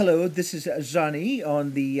Hello, this is Zani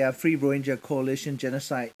on the Free Rohingya Coalition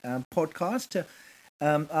Genocide podcast.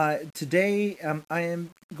 Today, I am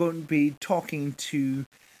going to be talking to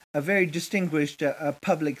a very distinguished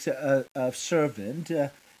public servant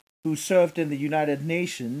who served in the United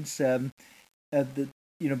Nations the,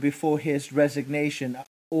 before his resignation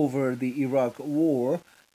over the Iraq War.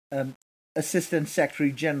 Um, Assistant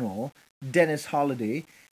Secretary General Dennis Holliday.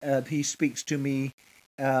 He speaks to me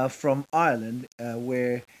from Ireland,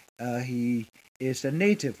 where he is a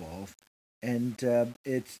native of, and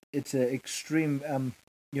it's an extreme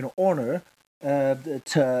honor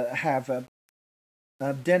to have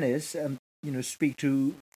Dennis speak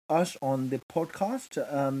to us on the podcast.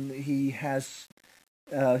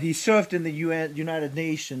 He served in the United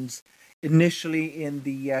Nations initially in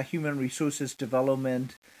the Human Resources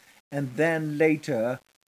Development, and then later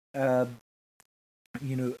uh,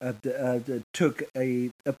 took a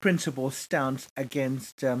principal stance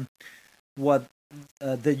against what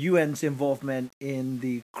the UN's involvement in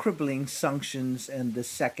the crippling sanctions and the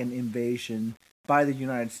second invasion by the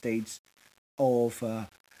United States of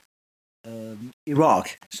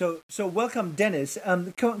Iraq. So welcome, Dennis.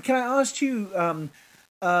 Can I ask you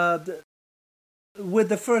uh, with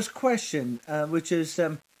the first question, which is,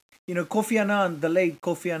 Kofi Annan, the late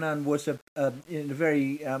Kofi Annan, was a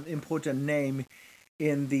very important name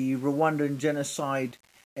in the Rwandan genocide,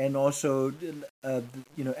 and also,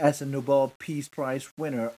 as a Nobel Peace Prize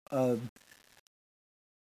winner of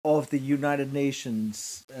the United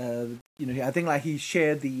Nations. I think like he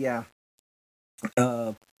shared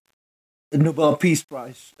uh, Nobel Peace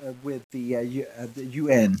Prize with the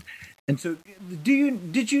UN. And so,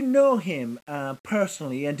 did you know him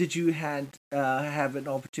personally, and did you had have an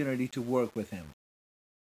opportunity to work with him?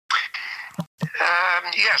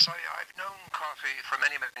 Yes, I've known Coffee for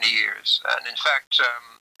many, many years. And in fact,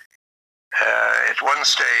 at one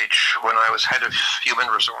stage when I was head of human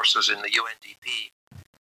resources in the UNDP,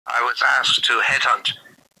 I was asked to headhunt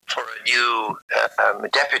for a new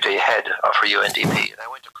deputy head for UNDP. And I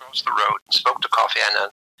went across the road and spoke to Kofi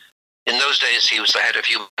Annan. In those days, he was the head of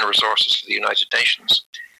human resources for the United Nations.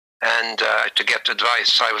 And to get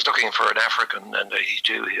advice, I was looking for an African, and he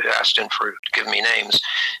asked him to give me names.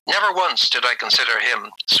 Never once did I consider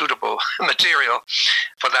him suitable material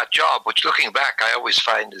for that job, which looking back, I always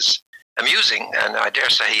find is amusing, and I dare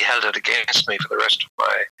say he held it against me for the rest of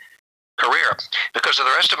my career. Because of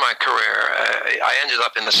the rest of my career, I ended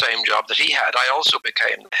up in the same job that he had. I also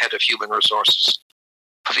became head of human resources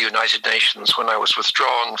for the United Nations when I was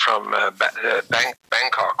withdrawn from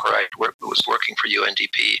Bangkok, where I was working for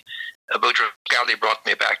UNDP. Boudros Ghali brought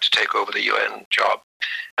me back to take over the UN job.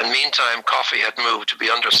 And meantime, Kofi had moved to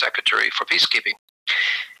be Undersecretary for Peacekeeping.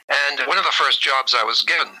 And one of the first jobs I was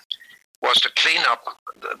given was to clean up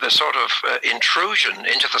the sort of intrusion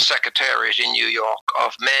into the Secretariat in New York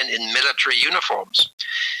of men in military uniforms.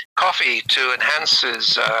 Kofi, to enhance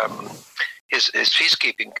his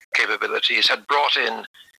peacekeeping capabilities, had brought in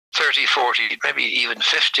 30, 40, maybe even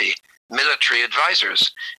 50 military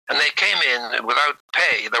advisors. And they came in without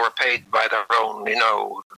pay. They were paid by their own,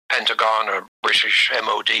 Pentagon or British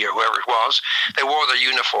MOD or whoever it was. They wore their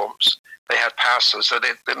uniforms. They had passes. So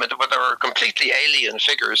they were completely alien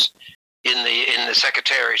figures in the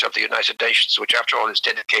Secretariat of the United Nations, which after all is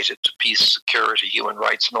dedicated to peace, security, human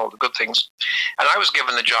rights, and all the good things. And I was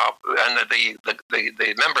given the job, and the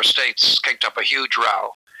member states kicked up a huge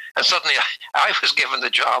row. And suddenly I was given the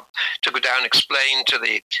job to go down and explain to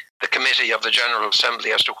the committee of the General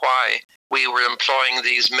Assembly as to why we were employing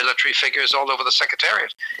these military figures all over the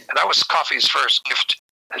Secretariat. And that was Kofi's first gift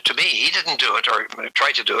to me. He didn't do it or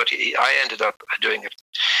try to do it. I ended up doing it.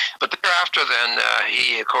 But thereafter then,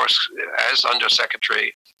 he, of course, as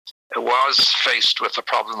Undersecretary, was faced with the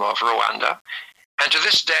problem of Rwanda. And to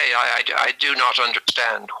this day, I do not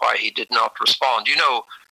understand why he did not respond.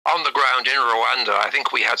 On the ground in Rwanda, I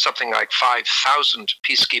think we had something like 5,000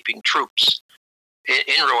 peacekeeping troops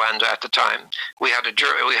in Rwanda at the time. We had a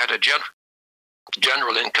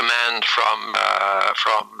general in command from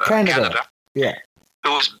Canada. Yeah.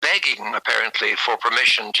 Who was begging, apparently, for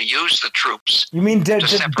permission to use the troops. You mean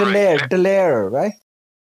Dallaire, right?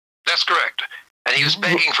 That's correct. And he was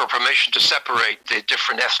begging for permission to separate the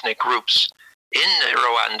different ethnic groups in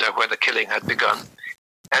Rwanda where the killing had begun.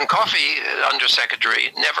 And Kofi, Undersecretary,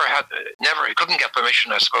 he couldn't get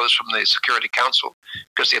permission, I suppose, from the Security Council,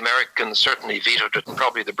 because the Americans certainly vetoed it, and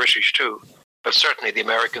probably the British too. But certainly the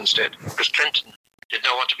Americans did, because Clinton did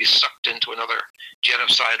not want to be sucked into another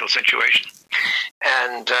genocidal situation.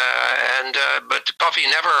 But Kofi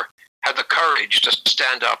never had the courage to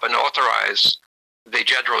stand up and authorize the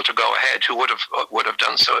general to go ahead, who would have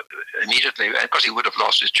done so immediately, because he would have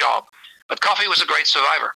lost his job. But Coffee was a great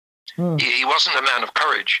survivor. He wasn't a man of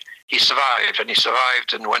courage. He survived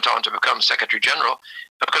and went on to become Secretary General,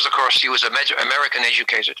 because, of course, he was American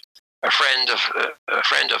educated, a friend of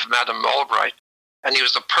Madame Albright, and he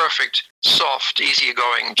was the perfect, soft,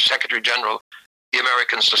 easygoing Secretary General the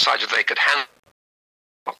Americans decided they could handle.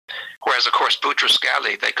 Whereas, of course, Boutros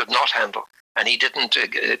Ghali they could not handle, and he didn't,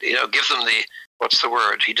 give them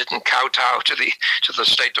he didn't kowtow to the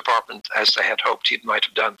State Department as they had hoped he might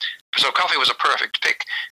have done. So Coffee was a perfect pick,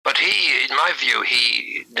 but he, in my view,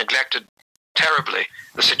 he neglected terribly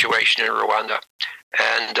the situation in Rwanda,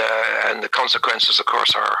 and the consequences, of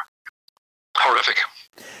course, are horrific.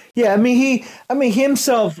 Yeah, I mean, he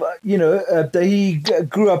himself, he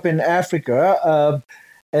grew up in Africa,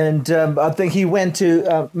 and I think he went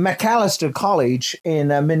to Macalester College in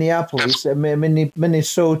Minneapolis,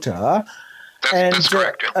 Minnesota. That's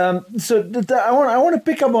correct. Yeah. I want to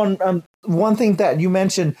pick up on one thing that you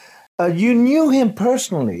mentioned. You knew him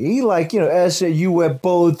personally, as you were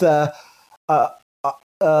both the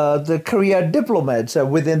career diplomats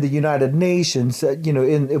within the United Nations,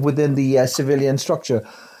 within the civilian structure.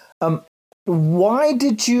 Why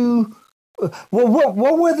did you? What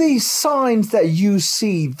were the signs that you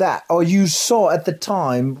you saw at the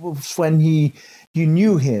time when you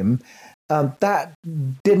knew him that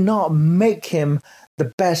did not make him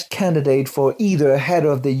the best candidate for either head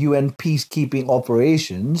of the UN peacekeeping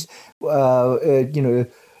operations,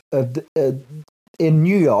 in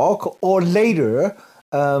New York, or later,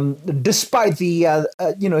 despite the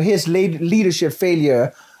his leadership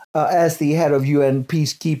failure as the head of UN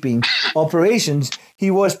peacekeeping operations,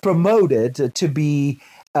 he was promoted to be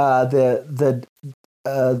the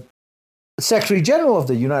Secretary General of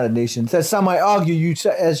the United Nations. As some might argue,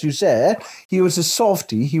 as you said, he was a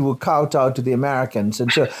softie. He would kowtow to the Americans,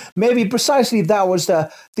 and so maybe precisely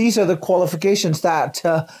these are the qualifications that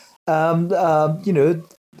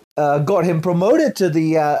got him promoted to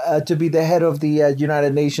be the head of the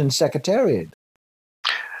United Nations Secretariat.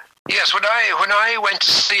 Yes, when I went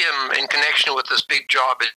to see him in connection with this big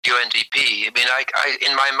job at UNDP, I mean, I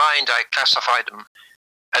in my mind I classified him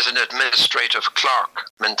as an administrative clerk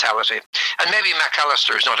mentality. And maybe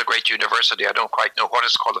Macalester is not a great university. I don't quite know what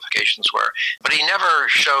his qualifications were, but he never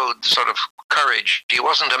showed sort of courage. He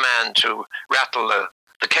wasn't a man to rattle the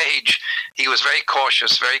cage. He was very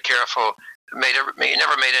cautious, very careful. He never made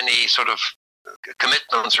any sort of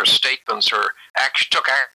commitments or statements or took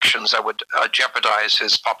actions that would jeopardize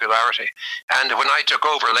his popularity. And when I took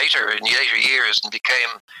over in later years and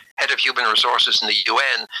became head of human resources in the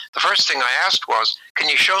UN, the first thing I asked was, can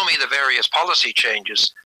you show me the various policy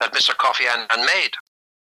changes that Mr. Kofi Annan made?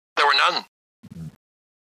 There were none.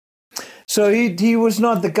 So he was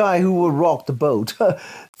not the guy who will rock the boat.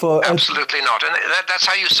 Absolutely not. And that's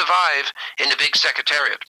how you survive in a big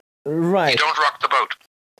secretariat. Right. You don't rock the boat.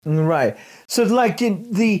 Right. So, like in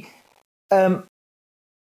the,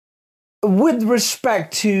 with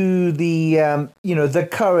respect to the, the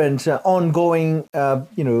current ongoing,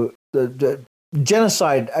 the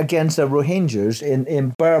genocide against the Rohingyas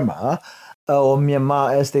in Burma, or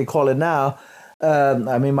Myanmar as they call it now,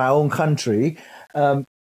 my own country. As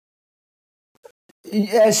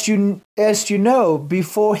you know,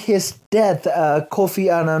 before his death, Kofi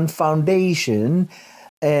Annan Foundation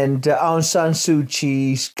and Aung San Suu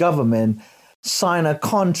Kyi's government signed a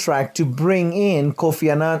contract to bring in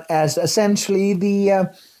Kofi Annan as essentially the,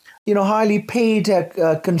 highly paid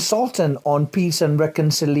consultant on peace and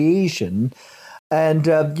reconciliation. And,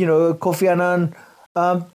 Kofi Annan,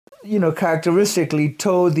 characteristically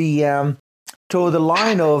towed the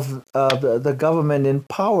line of the government in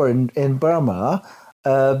power in Burma,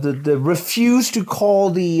 the refuse to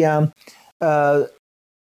call the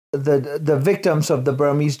victims of the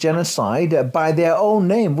Burmese genocide by their own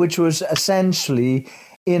name, which was essentially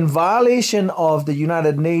in violation of the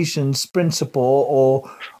United Nations principle, or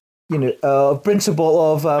principle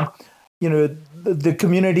of the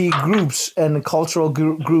community groups and cultural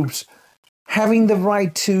groups having the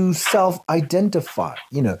right to self-identify.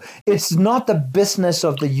 It's not the business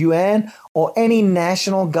of the UN or any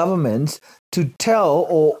national government to tell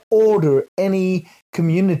or order any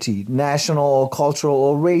community, national or cultural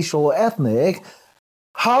or racial or ethnic,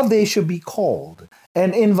 how they should be called.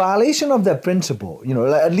 And in violation of that principle,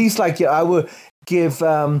 at least I would give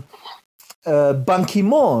Ban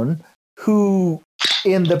Ki-moon, who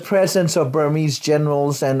in the presence of Burmese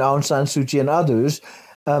generals and Aung San Suu Kyi and others,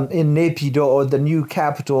 in Naypyidaw, or the new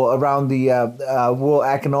capital around the World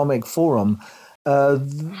Economic Forum,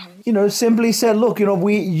 simply said, look,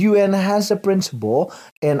 we UN has a principle,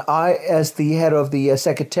 and I, as the head of the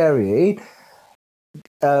Secretariat,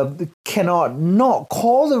 cannot not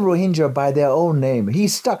call the Rohingya by their own name. He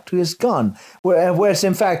stuck to his gun, whereas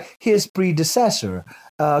in fact his predecessor,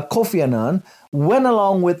 Kofi Annan, went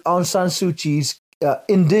along with Aung San Suu Kyi's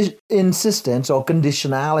insistence or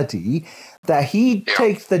conditionality that he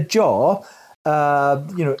takes the job,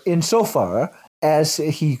 insofar as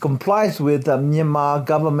he complies with the Myanmar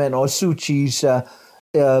government or Suu Kyi's,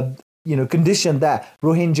 condition that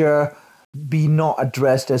Rohingya be not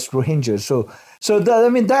addressed as Rohingyas.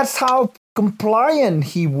 That's how compliant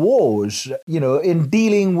he was, in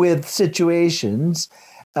dealing with situations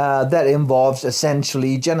that involves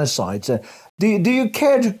essentially genocides. Do you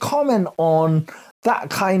care to comment on that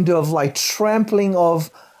kind of like trampling of,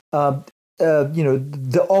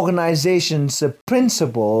 the organization's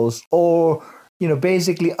principles, or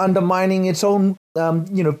basically undermining its own,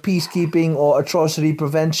 peacekeeping or atrocity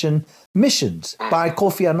prevention missions by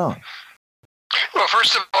Kofi Annan? Well,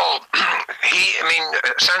 first of all,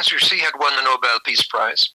 San Suu Kyi had won the Nobel Peace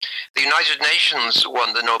Prize. The United Nations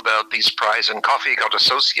won the Nobel Peace Prize, and Kofi got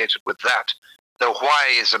associated with that. The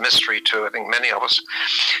why is a mystery to, I think, many of us.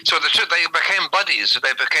 So they became buddies.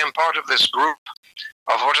 They became part of this group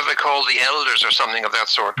of, what do they call, the elders or something of that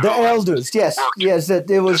sort. The elders, yes. That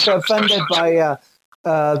it was funded by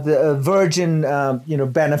the Virgin,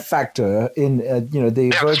 benefactor in, the Virgin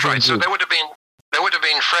that's right. group. So they would have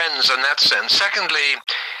been friends in that sense. Secondly,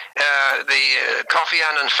 the Kofi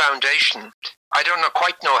Annan Foundation, I don't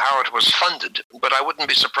quite know how it was funded, but I wouldn't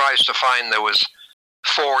be surprised to find there was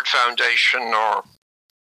Ford Foundation or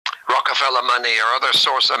Rockefeller money or other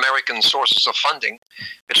American sources of funding,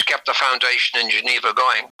 which kept the foundation in Geneva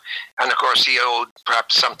going. And of course, he owed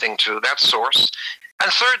perhaps something to that source.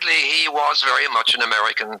 And thirdly, he was very much an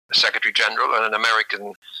American Secretary General and an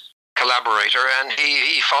American collaborator, and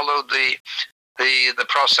he followed the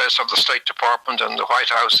process of the State Department and the White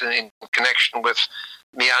House in connection with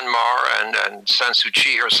Myanmar and San Suu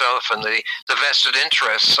Kyi herself and the vested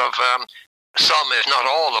interests of some, if not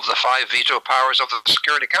all, of the 5 veto powers of the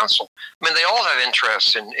Security Council. They all have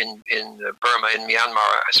interests in Burma, in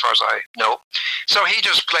Myanmar, as far as I know. So he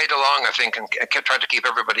just played along, I think, and tried to keep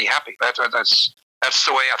everybody happy. That's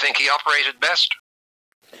the way I think he operated best.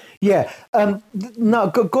 Yeah. Now,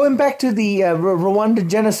 going back to the Rwandan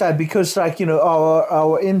genocide, because,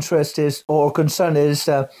 our interest is, or concern is,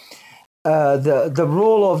 the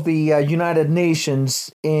role of the United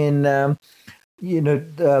Nations in,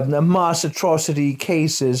 the mass atrocity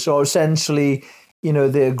cases, or essentially,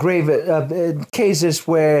 the grave cases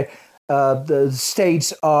where the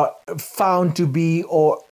states are found to be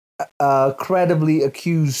or credibly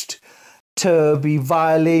accused to be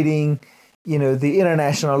violating, the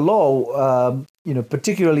international law,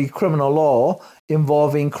 particularly criminal law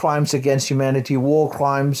involving crimes against humanity, war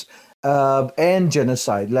crimes, and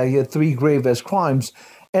genocide, like 3 gravest crimes.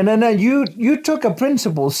 And then you took a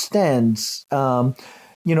principled stance,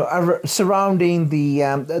 surrounding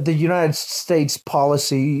the United States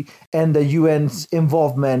policy and the UN's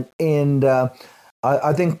involvement in,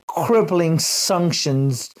 I think, crippling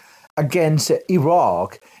sanctions against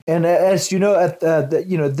Iraq. And as you know,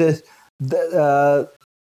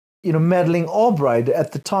 Madeleine Albright,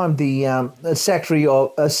 at the time, the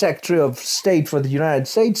Secretary of State for the United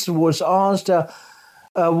States, was asked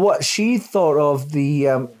what she thought of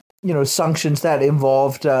the sanctions that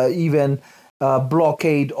involved even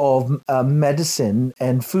blockade of medicine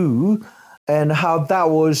and food, and how that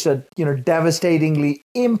was devastatingly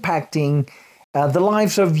impacting the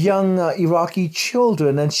lives of young Iraqi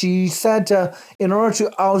children. And she said, in order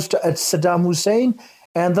to oust Saddam Hussein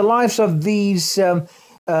and the lives of these young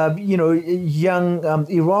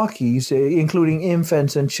Iraqis, including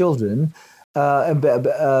infants and children,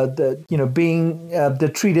 being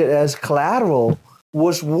treated as collateral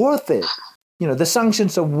was worth it. The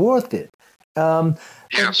sanctions are worth it.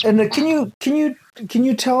 Yes. And can you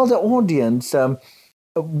tell the audience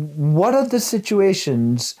what are the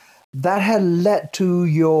situations that had led to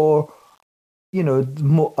your,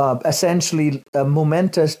 essentially a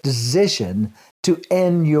momentous decision to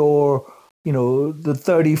end your, the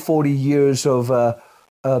 30, 40 years of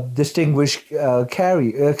distinguished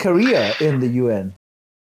career in the UN?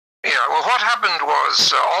 Yeah, well, what happened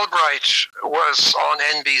was Albright was on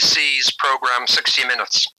NBC's program 60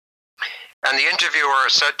 Minutes. And the interviewer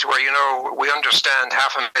said to her, we understand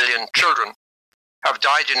 500,000 children have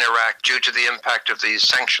died in Iraq due to the impact of these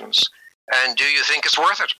sanctions. And do you think it's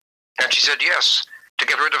worth it? And she said, yes. To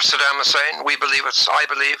get rid of Saddam Hussein, I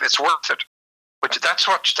believe it's worth it. But that's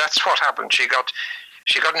what happened. She got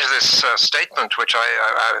she got into this statement, which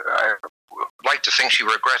I like to think she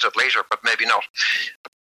regretted later, but maybe not.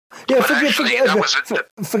 Yeah,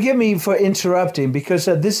 forgive me for interrupting, because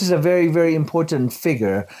this is a very, very important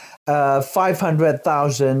figure.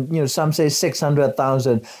 500,000, some say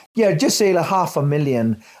 600,000. Yeah, just say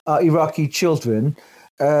 500,000 Iraqi children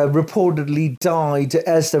reportedly died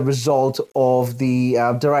as a result of the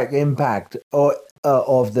direct impact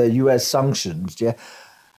of the U.S. sanctions. Yeah,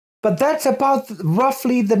 but that's about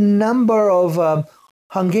roughly the number of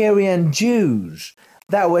Hungarian Jews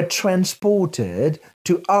that were transported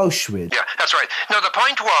to Auschwitz. Yeah, that's right. No, the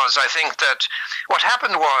point was, I think, that what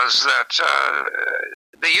happened was that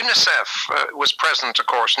the UNICEF was present, of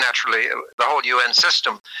course, naturally. The whole UN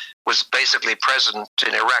system was basically present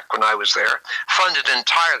in Iraq when I was there, funded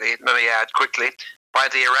entirely, let me add quickly, by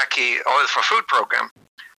the Iraqi Oil for Food program.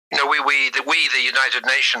 We, the United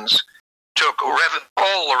Nations, took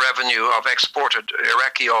all the revenue of exported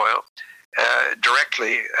Iraqi oil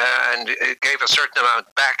directly and it gave a certain amount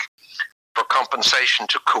back for compensation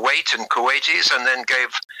to Kuwait and Kuwaitis, and then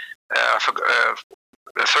gave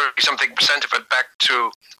 30-something% of it back to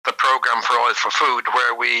the program for Oil for Food,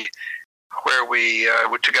 where we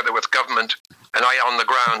were together with government, and I on the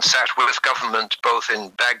ground sat with government both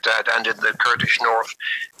in Baghdad and in the Kurdish north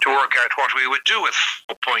to work out what we would do with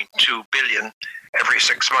 4.2 billion every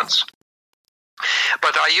 6 months.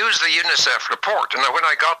 But I used the UNICEF report, and when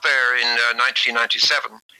I got there in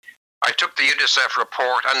 1997, I took the UNICEF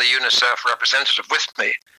report and the UNICEF representative with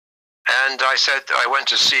me, and I said I went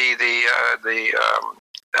to see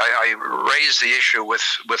I raised the issue with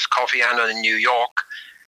Kofi Annan in New York,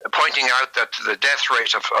 pointing out that the death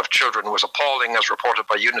rate of children was appalling as reported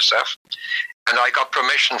by UNICEF, and I got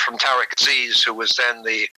permission from Tariq Aziz, who was then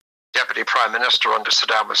the Deputy Prime Minister under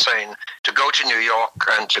Saddam Hussein, to go to New York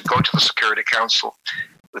and to go to the Security Council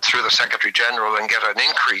through the Secretary General and get an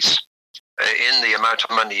increase in the amount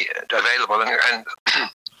of money available. And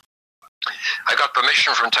I got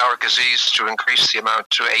permission from Tariq Aziz to increase the amount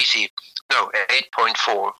to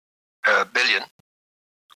 8.4 billion.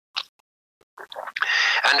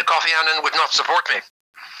 And Kofi Annan would not support me.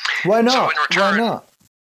 Why not? So in return, why not?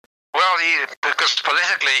 Well, because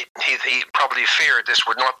politically, he probably feared this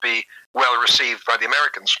would not be well received by the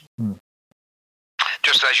Americans.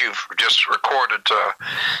 Just as you've just recorded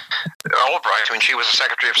Albright, I mean, she was a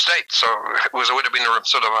Secretary of State, so it would have been a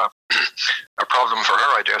sort of a problem for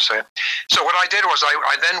her, I dare say. So what I did was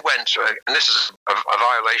I then went, and this is a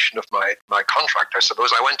violation of my contract, I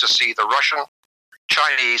suppose, I went to see the Russian,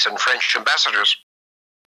 Chinese, and French ambassadors,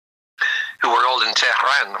 who were all in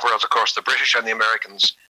Tehran, whereas, of course, the British and the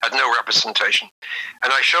Americans had no representation.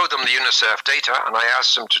 And I showed them the UNICEF data, and I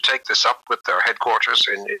asked them to take this up with their headquarters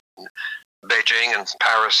in Beijing and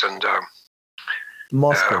Paris and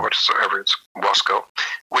Moscow, Moscow,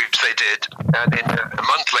 which they did. And a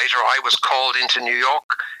month later, I was called into New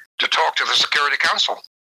York to talk to the Security Council,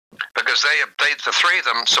 because the three of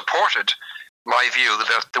them supported my view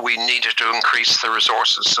that we needed to increase the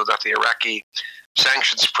resources so that the Iraqi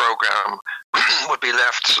sanctions program would be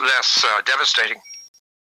left less devastating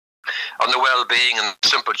on the well-being and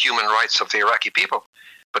simple human rights of the Iraqi people.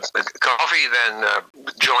 But Kofi then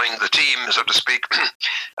joined the team, so to speak,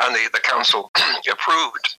 and the council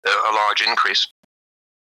approved a large increase.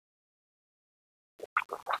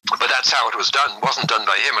 But that's how it was done. It wasn't done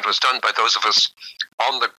by him. It was done by those of us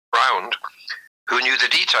on the ground who knew the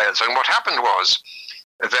details. And what happened was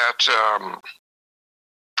that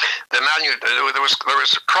there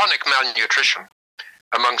was chronic malnutrition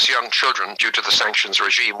amongst young children due to the sanctions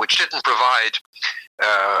regime, which didn't provide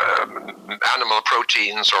animal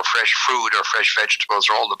proteins or fresh fruit or fresh vegetables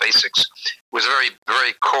or all the basics. It was a very,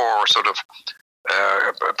 very core sort of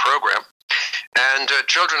program. And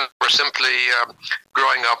children were simply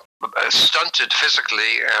growing up stunted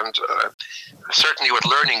physically and certainly with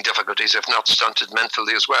learning difficulties, if not stunted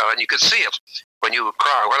mentally as well. And you could see it when you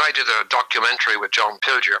cry. When I did a documentary with John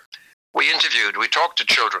Pilger, we talked to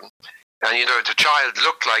children. And, the child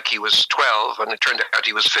looked like he was 12, and it turned out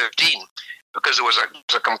he was 15, because there was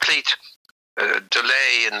a complete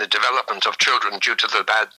delay in the development of children due to the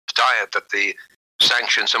bad diet that the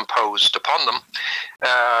sanctions imposed upon them.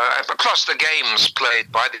 Plus the games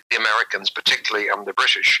played by the Americans, particularly, and the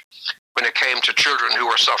British, when it came to children who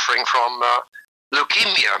were suffering from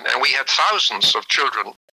leukemia. And we had thousands of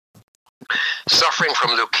children suffering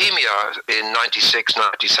from leukemia in 96,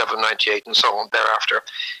 97, 98, and so on thereafter,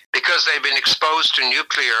 because they'd been exposed to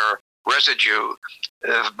nuclear residue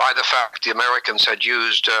by the fact the Americans had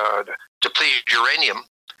used depleted uranium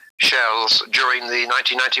shells during the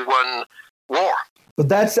 1991 war. But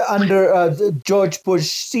that's under George Bush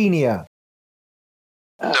Sr.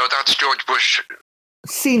 No, that's George Bush.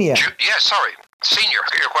 Senior. Sorry. Senior.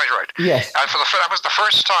 You're quite right. Yes. And that was the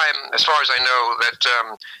first time, as far as I know, that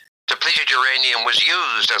depleted uranium was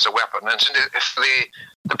used as a weapon. And if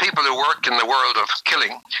the people who work in the world of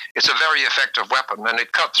killing, it's a very effective weapon. And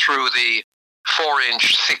it cut through the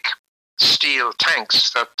 4-inch thick steel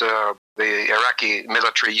tanks that the Iraqi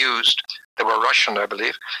military used. They were Russian, I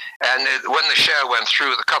believe. And when the shell went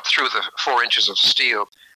through, cut through the 4 inches of steel,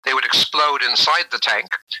 they would explode inside the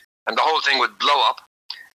tank, and the whole thing would blow up.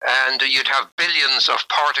 And you'd have billions of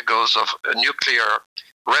particles of nuclear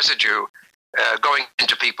residue going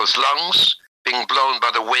into people's lungs, being blown by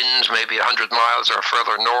the wind maybe 100 miles or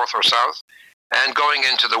further north or south, and going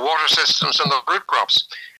into the water systems and the root crops.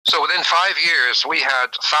 So within 5 years, we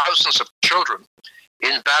had thousands of children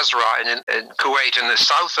in Basra and in Kuwait, in the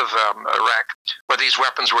south of Iraq, where these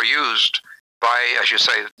weapons were used by, as you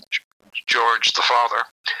say, George the father,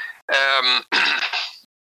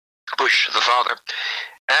 Bush the father.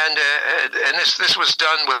 And this was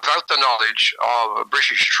done without the knowledge of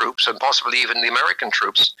British troops and possibly even the American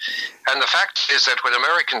troops. And the fact is that when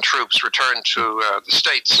American troops returned to the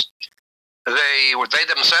States, they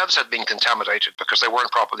themselves had been contaminated because they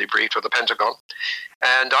weren't properly briefed with the Pentagon.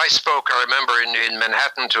 And I spoke, I remember, in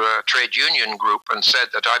Manhattan to a trade union group and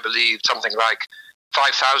said that I believed something like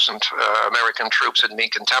 5,000 American troops had been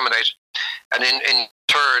contaminated, and in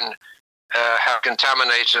turn have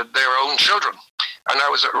contaminated their own children. And I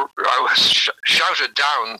was shouted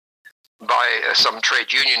down by some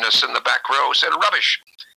trade unionists in the back row, said, rubbish,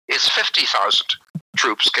 it's 50,000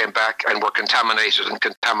 troops came back and were contaminated.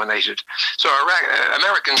 So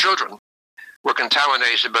American children were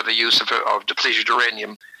contaminated by the use of depleted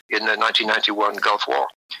uranium in the 1991 Gulf War.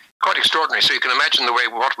 Quite extraordinary. So you can imagine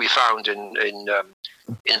what we found in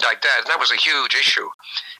Baghdad. And that was a huge issue.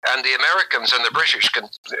 And the Americans and the British,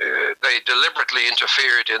 they deliberately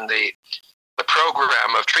interfered in the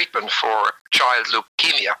program of treatment for child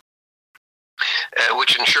leukemia,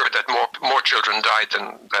 which ensured that more children died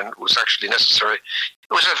than was actually necessary.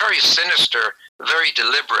 It was a very sinister, very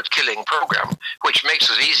deliberate killing program, which made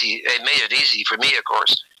it easy for me, of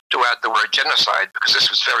course, to add the word genocide, because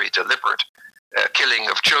this was very deliberate killing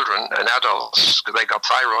of children and adults because they got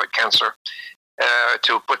thyroid cancer,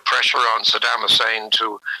 to put pressure on Saddam Hussein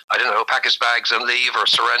to, pack his bags and leave or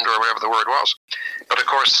surrender or whatever the word was. But of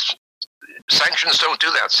course, sanctions don't do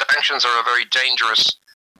that. Sanctions are a very dangerous,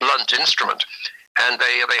 blunt instrument, and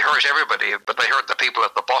they hurt everybody, but they hurt the people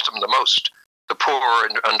at the bottom the most, the poor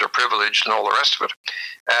and underprivileged and all the rest of it.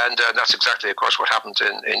 And that's exactly, of course, what happened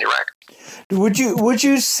in Iraq. Would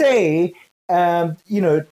you say, having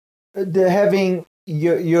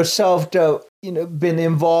yourself, been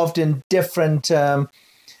involved in different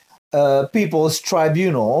people's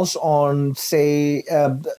tribunals on, say,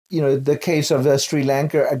 the case of Sri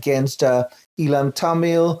Lanka against Elam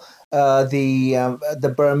Tamil,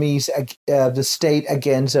 the Burmese, the state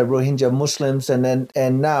against Rohingya Muslims,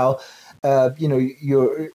 and now,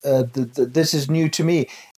 this is new to me,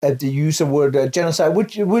 the use of word genocide.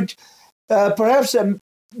 Would perhaps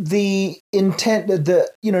the intent,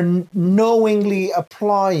 knowingly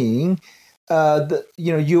applying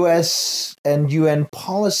U.S. and UN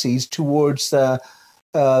policies towards the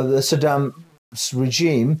Saddam's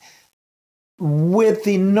regime, with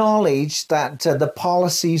the knowledge that the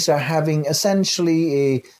policies are having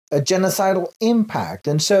essentially a genocidal impact.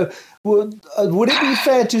 And so would it be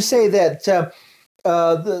fair to say that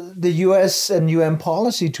the U.S. and UN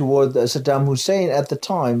policy toward Saddam Hussein at the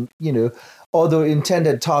time, although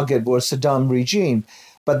intended target was Saddam regime,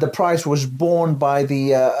 but the price was borne by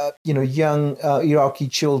the young Iraqi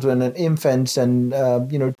children and infants and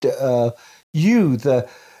youth,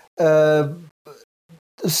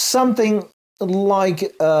 something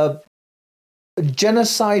like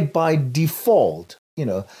genocide by default.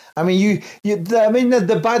 By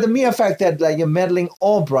the mere fact that you're Madeleine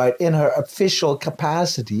Albright in her official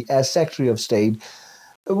capacity as Secretary of State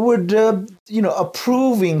would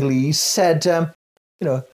approvingly said,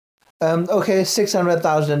 okay,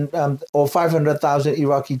 600,000 or 500,000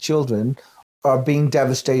 Iraqi children are being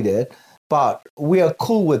devastated, but we are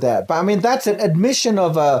cool with that. But that's an admission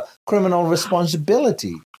of a criminal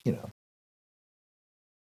responsibility.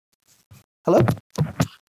 Hello?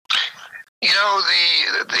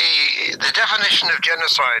 The definition of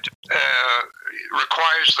genocide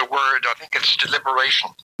requires the word, I think it's deliberation.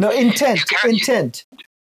 No, intent.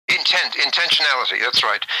 Intentionality, that's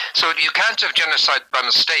right. So you can't have genocide by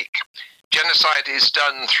mistake. Genocide is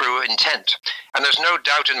done through intent. And there's no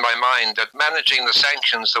doubt in my mind that managing the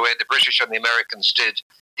sanctions the way the British and the Americans did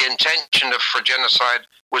intention for genocide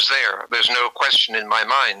was there. There's no question in my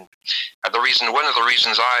mind. One of the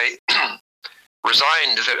reasons I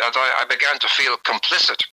resigned is that I began to feel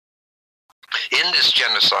complicit in this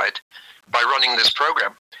genocide by running this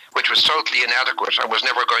program, which was totally inadequate and was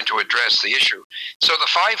never going to address the issue. So the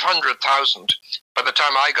 500,000, by the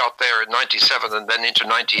time I got there in 97 and then into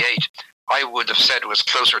 98, I would have said was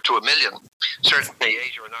closer to 1 million. Certainly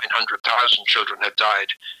 800,000 or 900,000 children had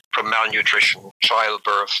died from malnutrition,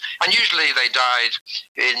 childbirth, and usually they died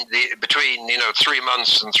between 3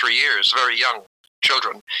 months and 3 years, very young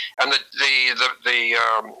children. And before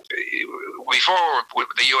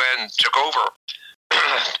the UN took over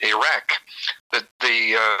Iraq, the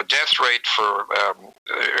death rate for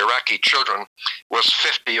Iraqi children was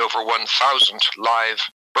 50 over 1,000 live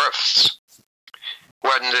births.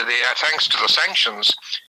 When thanks to the sanctions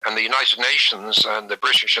and the United Nations and the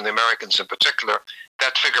British and the Americans in particular,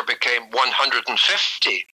 that figure became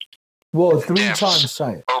 150. Whoa, 3 times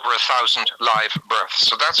higher. Over 1,000 live births.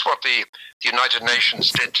 So that's what the United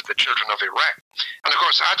Nations did to the children of Iraq. And of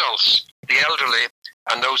course, adults, the elderly,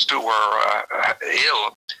 and those who were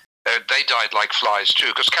ill, they died like flies too,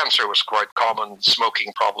 because cancer was quite common,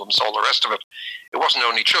 smoking problems, all the rest of it. It wasn't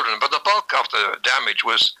only children, but the bulk of the damage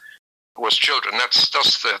was children. That's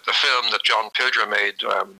the film that John Pilger made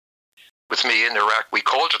with me in Iraq. We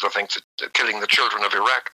called it, I think, Killing the Children of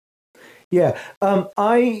Iraq. Yeah.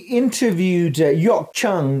 I interviewed Yok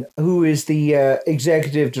Chung, who is the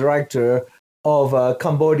executive director of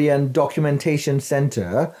Cambodian Documentation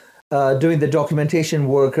Center, doing the documentation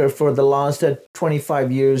work for the last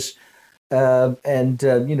 25 years.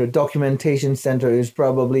 Documentation Center is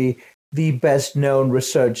probably the best known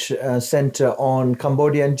research center on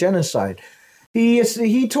Cambodian genocide.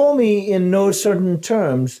 He told me in no certain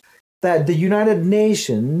terms that the United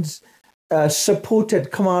Nations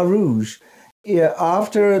supported Khmer Rouge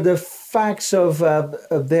after the facts of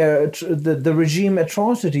the regime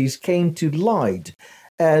atrocities came to light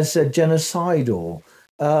as genocidal.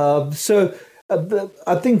 I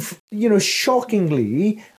think,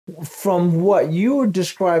 shockingly, from what you're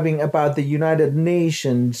describing about the United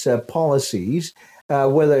Nations policies,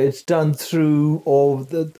 whether it's done through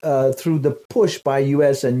the push by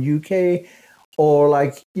US and UK, or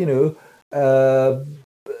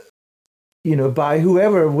by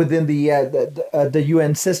whoever within the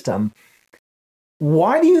UN system,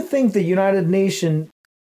 why do you think the United Nations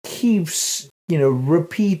keeps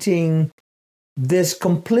repeating this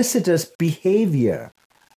complicitous behavior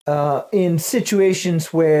in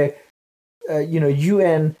situations where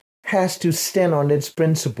UN has to stand on its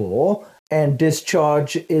principle and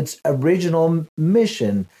discharge its original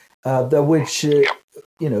mission, which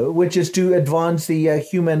is to advance the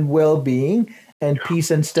human well-being and peace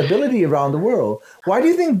and stability around the world? Why do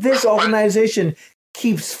you think this organization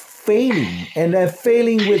keeps failing and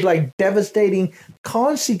failing with devastating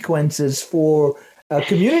consequences for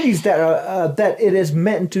communities that it is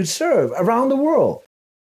meant to serve around the world?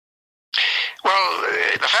 Well,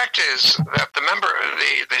 the fact is that the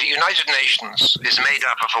United Nations is made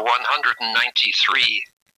up of 193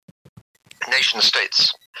 nation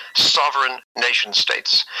states, sovereign nation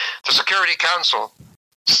states. The Security Council,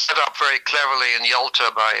 set up very cleverly in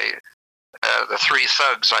Yalta by the three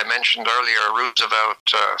thugs I mentioned earlier,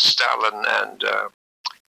 Roosevelt, Stalin, and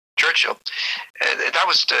Churchill. That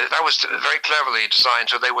was very cleverly designed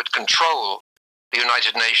so they would control the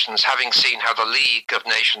United Nations, having seen how the League of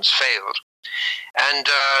Nations failed. And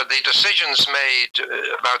the decisions made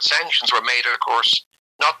about sanctions were made, of course,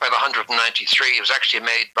 not by the 193. It was actually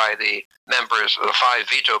made by the members of the 5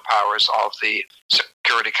 veto powers of the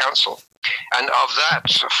Security Council. And of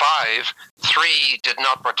that 5, 3 did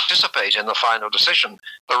not participate in the final decision.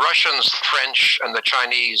 The Russians, the French, and the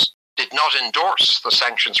Chinese did not endorse the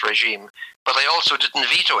sanctions regime, but they also didn't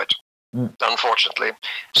veto it, unfortunately.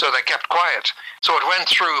 So they kept quiet. So it went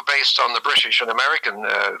through based on the British and American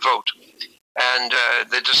vote. And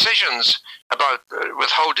the decisions about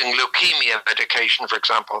withholding leukemia medication, for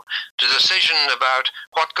example, the decision about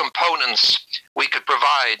what components we could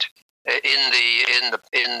provide in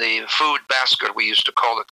the food basket, we used to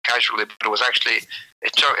call it casually, but it was actually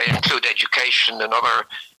it include education and other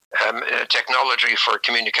technology for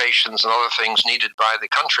communications and other things needed by the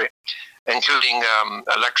country, including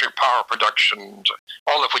electric power production,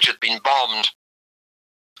 all of which had been bombed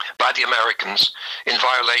by the Americans in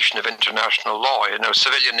violation of international law.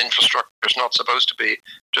 Civilian infrastructure is not supposed to be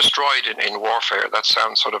destroyed in warfare. That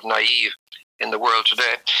sounds sort of naive in the world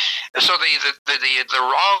today. So the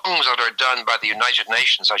wrongs that are done by the United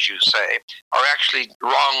Nations, as you say, are actually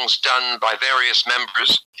wrongs done by various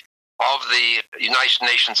members of the United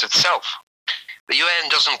Nations itself. The UN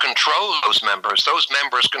doesn't control those members. Those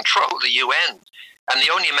members control the UN. And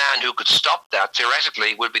the only man who could stop that,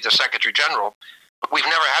 theoretically, would be the Secretary General. But we've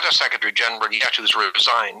never had a Secretary General yet who's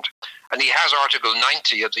resigned. And he has Article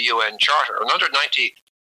 90 of the UN Charter. And under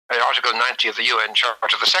Article 90 of the UN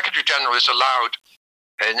Charter, the Secretary General is allowed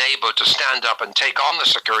and able to stand up and take on the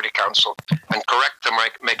Security Council and correct them,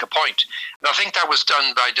 make a point. And I think that was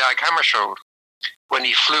done by Dag Hammarskjöld when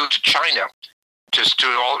he flew to China just to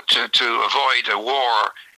avoid a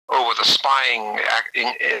war over the spying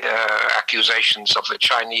accusations of the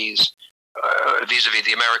Chinese vis-a-vis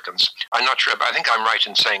the Americans. I'm not sure, but I think I'm right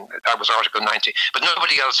in saying that was Article 90. But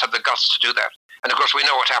nobody else had the guts to do that. And of course, we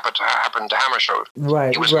know what happened to Hammarskjöld.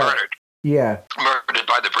 Right, he was murdered. Yeah, murdered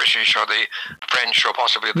by the British or the French or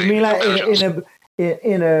possibly the Belgians.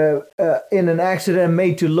 In an accident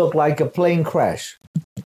made to look like a plane crash.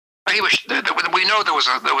 We know there was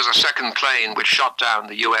a second plane which shot down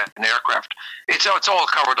the UN aircraft. It's all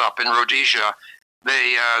covered up in Rhodesia.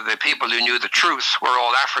 The people who knew the truth were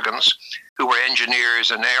all Africans who were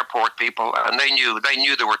engineers and airport people, and they knew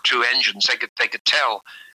there were two engines. They could tell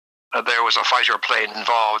there was a fighter plane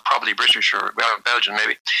involved, probably British or Belgian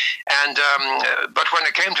maybe. And but when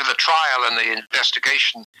it came to the trial and the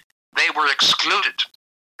investigation, they were excluded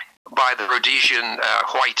by the Rhodesian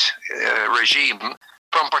white regime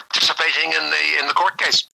from participating in the court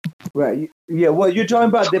case. Right. Yeah. Well, you're talking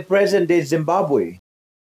about the present-day Zimbabwe.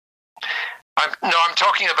 I'm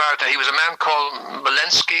talking about he was a man called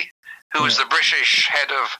Malensky, who was the British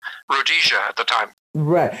head of Rhodesia at the time.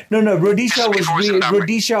 Right. No. Rhodesia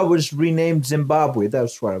was renamed Zimbabwe.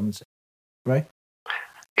 That's what I'm saying. Right.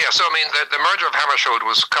 Yeah. So I mean, the murder of Hammarskjöld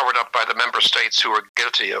was covered up by the member states who were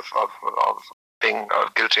guilty of being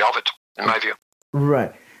guilty of it, in my view.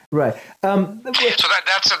 Right. Right. So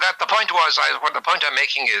the point was, what the point I'm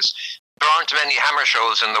making is, there aren't many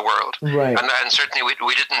Hammarskjölds in the world, right? And certainly we've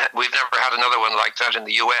never had another one like that in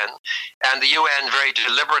the UN. And the UN very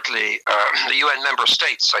deliberately, the UN member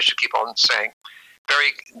states, I should keep on saying,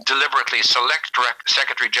 very deliberately select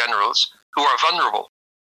secretary generals who are vulnerable.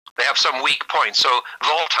 They have some weak points. So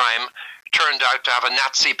Waldheim turned out to have a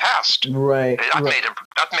Nazi past. Right. That made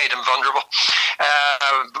him vulnerable.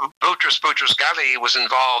 Boutros Ghali was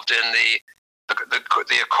involved in the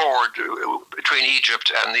accord between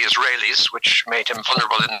Egypt and the Israelis, which made him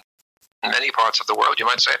vulnerable in many parts of the world, you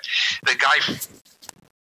might say. The guy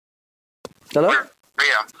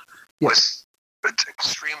was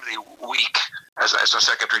extremely weak as a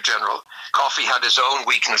Secretary General. Kofi had his own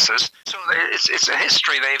weaknesses. So it's a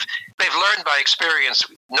history. They've learned by experience,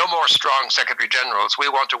 no more strong Secretary Generals. We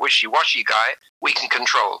want a wishy-washy guy we can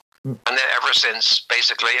control. And then ever since,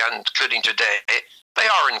 basically, and including today, they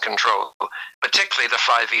are in control, particularly the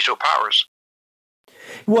 5 veto powers.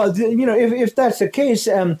 Well, if that's the case,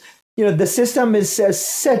 the system is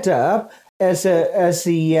set up as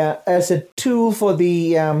a tool for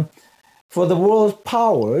the world's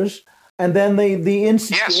powers, and then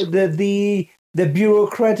the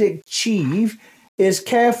bureaucratic chief is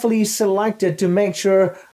carefully selected to make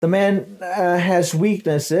sure the man has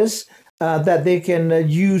weaknesses that they can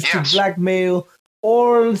use to blackmail,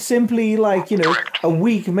 or simply a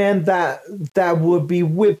weak man that would be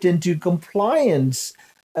whipped into compliance.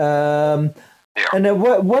 And then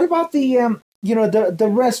what about the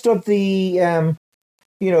rest of the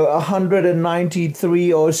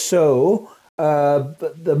 193 or so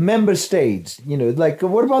the member states?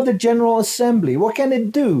 What about the General Assembly? What can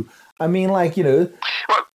it do? I mean, Well,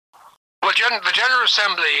 the General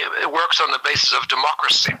Assembly works on the basis of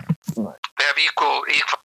democracy. Right. They have equal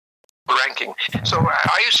ranking. So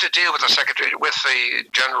I used to deal with the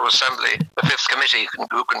General Assembly, the Fifth Committee,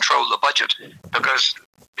 who control the budget, because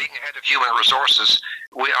being head of human resources,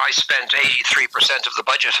 I spent 83% of the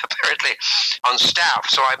budget apparently on staff.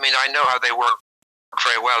 So I know how they work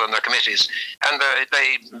very well in their committees, and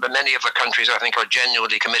many of the countries I think are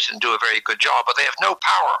genuinely committed and do a very good job, but they have no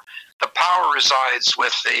power. The power resides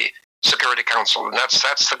with the Security Council, and that's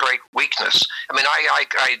the great weakness.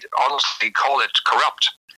 I honestly call it corrupt.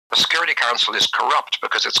 The Security Council is corrupt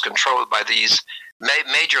because it's controlled by these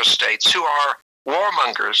major states who are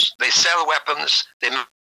warmongers. They sell weapons. They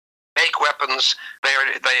make weapons. They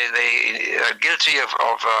are guilty of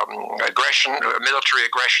aggression, military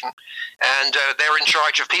aggression, and they're in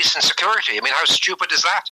charge of peace and security. How stupid is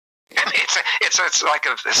that? It's like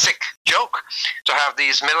a sick joke to have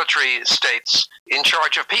these military states in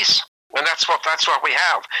charge of peace. And that's what we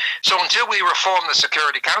have. So until we reform the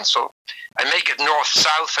Security Council and make it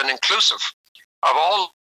north-south and inclusive of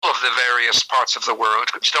all of the various parts of the world,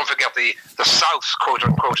 because don't forget the South,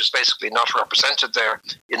 quote-unquote, is basically not represented there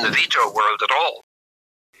in the veto world at all.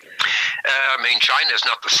 China is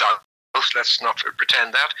not the South. Let's not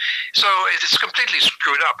pretend that. So it's completely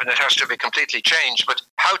screwed up and it has to be completely changed. But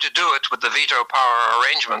how to do it with the veto power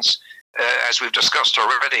arrangements, as we've discussed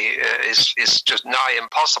already, is just nigh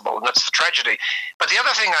impossible. And that's the tragedy. But the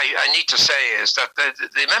other thing I need to say is that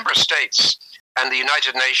the member states and the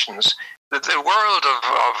United Nations, the world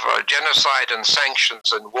of genocide and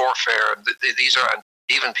sanctions and warfare, and these are, and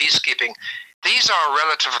even peacekeeping, these are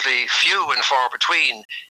relatively few and far between,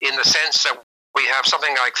 in the sense that we have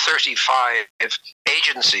something like 35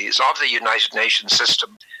 agencies of the United Nations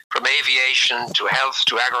system, from aviation to health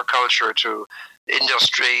to agriculture to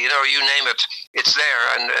industry, you name it, it's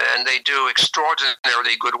there, and they do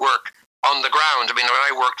extraordinarily good work on the ground. I mean, when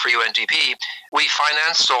I worked for UNDP, we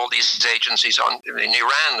financed all these agencies in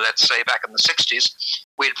Iran, let's say, back in the 60s.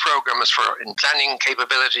 We had programs in planning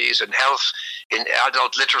capabilities, in health, in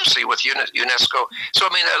adult literacy with UNESCO. So, I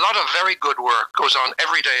mean, a lot of very good work goes on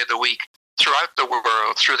every day of the week throughout the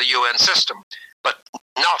world through the UN system, but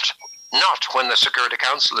not when the Security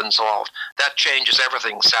Council is involved. That changes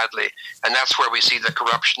everything, sadly, and that's where we see the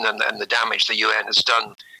corruption and the damage the UN has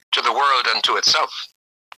done to the world and to itself.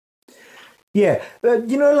 Yeah, as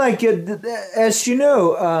you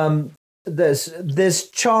know, this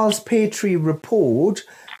Charles Petrie report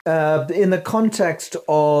in the context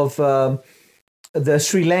of the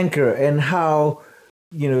Sri Lanka and how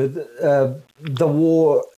the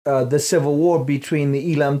war, the civil war between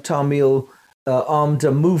the Elam Tamil armed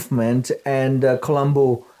movement and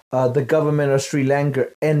Colombo, the government of Sri Lanka,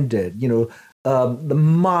 ended. The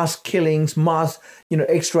mass killings, mass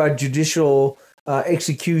extrajudicial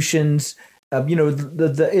executions.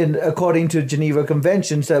 According to Geneva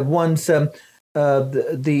Conventions, that once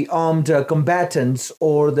the armed combatants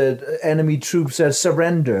or the enemy troops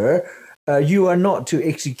surrender, you are not to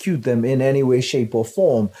execute them in any way, shape, or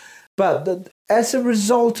form. But as a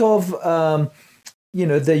result of the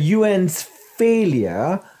UN's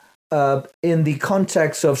failure in the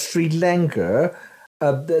context of Sri Lanka,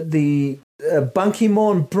 the Ban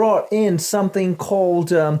Ki-moon brought in something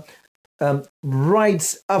called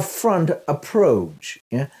rights upfront approach,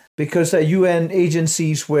 because UN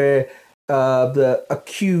agencies were the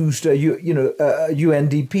accused,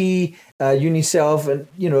 UNDP, UNICEF, and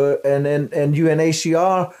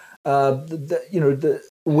UNHCR,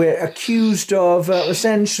 were accused of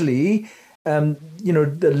essentially,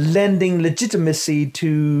 the lending legitimacy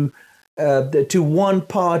to one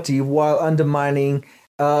party while undermining,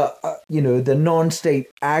 the non-state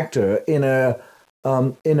actor in a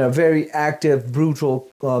very active, brutal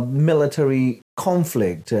military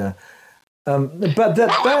conflict. We've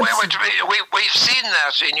seen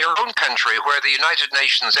that in your own country, where the United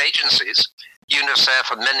Nations agencies,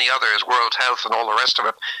 UNICEF and many others, World Health and all the rest of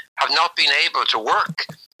it, have not been able to work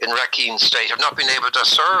in Rakhine State, have not been able to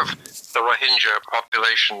serve the Rohingya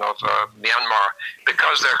population of Myanmar,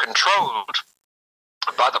 because they're controlled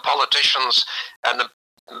by the politicians and the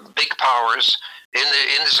big powers in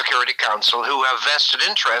the Security Council, who have vested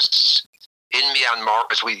interests in Myanmar,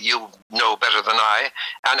 as you know better than I,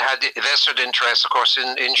 and had vested interests, of course,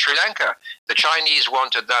 in Sri Lanka. The Chinese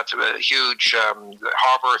wanted that huge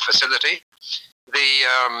harbour facility.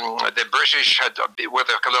 The British were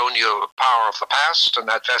the colonial power of the past and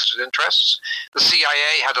had vested interests. The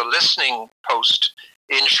CIA had a listening post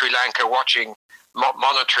in Sri Lanka,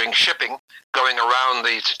 monitoring shipping going around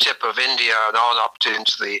the tip of India and on up through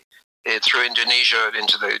Indonesia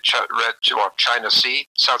into the China Sea,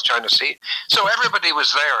 South China Sea. So everybody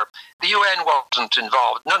was there. The UN wasn't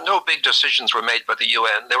involved. No big decisions were made by the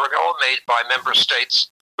UN. They were all made by member states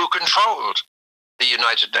who controlled the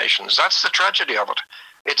United Nations. That's the tragedy of it.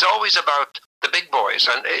 It's always about the big boys.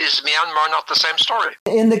 And is Myanmar not the same story?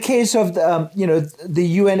 In the case of the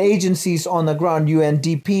UN agencies on the ground,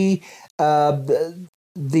 UNDP,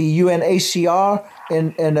 the UNHCR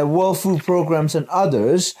and the World Food Programs and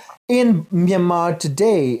others in Myanmar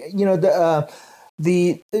today,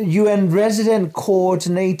 the UN resident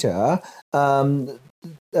coordinator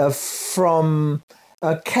from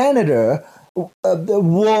Canada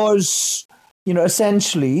was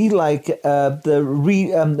essentially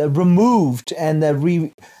removed and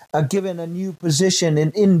given a new position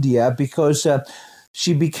in India because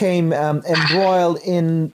she became embroiled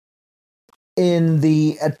in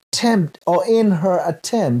her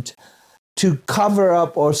attempt to cover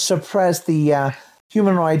up or suppress the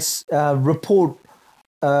human rights report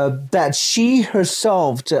that she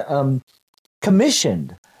herself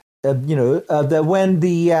commissioned. That when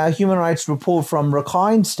the human rights report from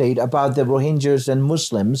Rakhine State about the Rohingyas and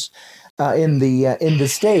Muslims in the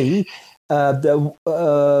state,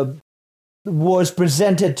 was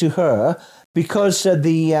presented to her because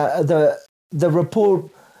the report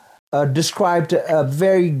described a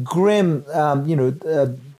very grim,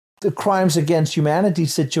 the crimes against humanity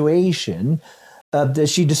situation. That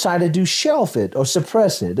she decided to shelf it or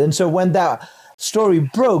suppress it, and so when that story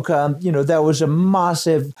broke, there was a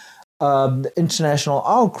massive international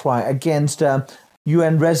outcry against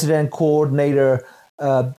UN resident coordinator.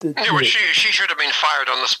 She should have been fired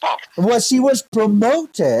on the spot. Well, she was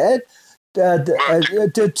promoted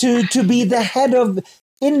to be the head of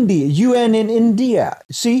India, UN in India.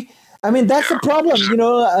 See, I mean that's the problem.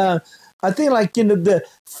 I think the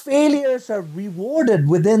failures are rewarded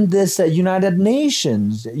within this United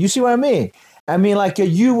Nations. You see what I mean? I mean,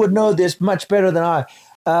 you would know this much better than I.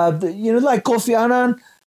 Like Kofi Annan,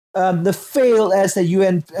 the failed as the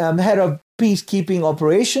UN head of peacekeeping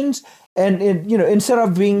operations, and instead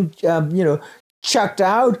of being chucked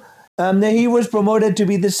out, he was promoted to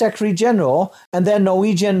be the Secretary General, and then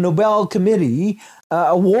Norwegian Nobel Committee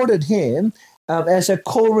awarded him as a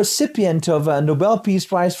co-recipient of a Nobel Peace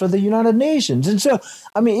Prize for the United Nations. And so,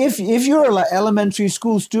 I mean, if you're like elementary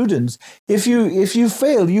school students, if you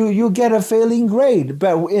fail, you get a failing grade.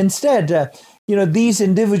 But instead, these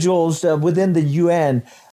individuals within the UN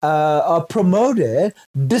are promoted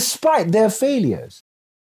despite their failures.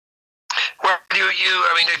 Well,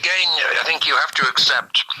 I mean, again, I think you have to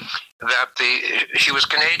accept that she was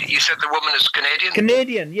Canadian. You said the woman is Canadian?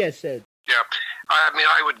 Canadian, yes, sir. Yeah. I mean,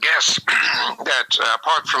 I would guess that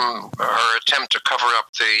apart from her attempt to cover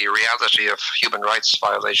up the reality of human rights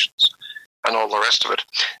violations and all the rest of it,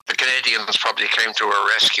 the Canadians probably came to her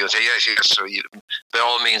rescue and said, yes, so by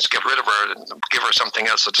all means get rid of her and give her something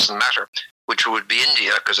else that doesn't matter, which would be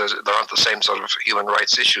India, because there aren't the same sort of human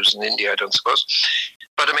rights issues in India, I don't suppose.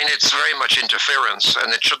 But I mean, it's very much interference,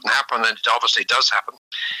 and it shouldn't happen, and it obviously does happen.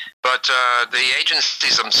 But the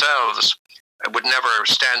agencies themselves would never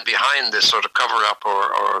stand behind this sort of cover-up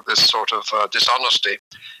or this sort of dishonesty,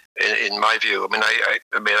 in my view. I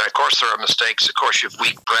mean, of course there are mistakes. Of course, you have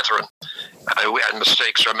weak brethren, and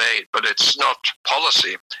mistakes are made. But it's not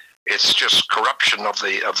policy. It's just corruption of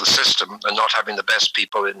the system and not having the best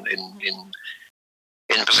people in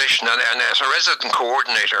position. And as a resident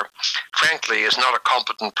coordinator, frankly, is not a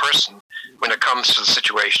competent person when it comes to the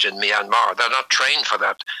situation in Myanmar. They're not trained for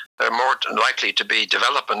that. They're more likely to be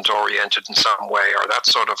development-oriented in some way, or that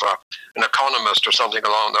sort of an economist or something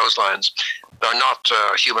along those lines. They're not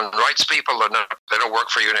human rights people. They don't work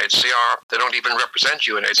for UNHCR. They don't even represent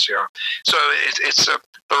UNHCR. So it's the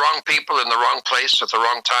wrong people in the wrong place at the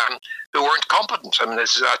wrong time who weren't competent. I mean,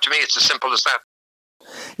 to me, it's as simple as that.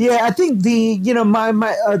 Yeah, I think in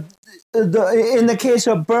the case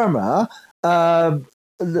of Burma,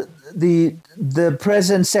 the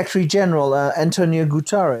President Secretary General Antonio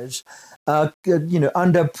Guterres,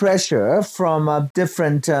 under pressure from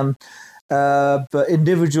different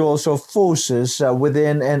individuals or forces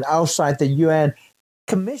within and outside the UN,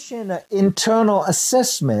 commissioned an internal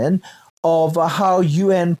assessment of how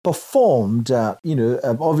UN performed,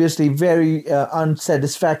 obviously very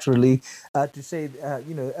unsatisfactorily, to say,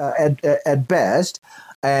 at best,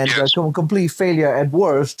 and complete failure at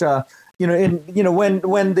worst. When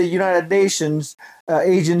the United Nations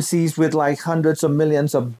agencies with like hundreds of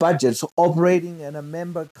millions of budgets operating in a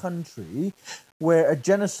member country where a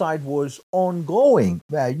genocide was ongoing,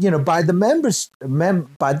 by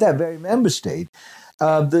that very member state.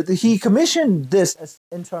 He commissioned this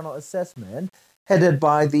internal assessment headed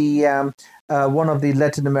by the one of the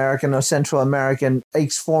Latin American or Central American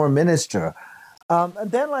ex-foreign minister. And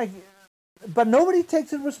then but nobody takes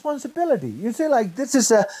the responsibility. You say this is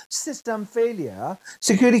a system failure.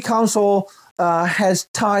 Security Council has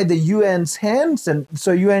tied the UN's hands, and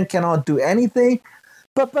so UN cannot do anything.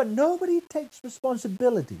 But nobody takes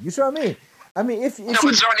responsibility. You see what I mean? I mean, if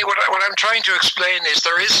Johnny, what I'm trying to explain is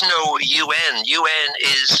there is no UN. UN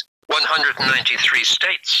is 193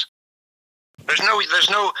 states. The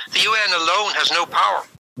UN alone has no power.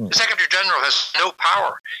 The Secretary General has no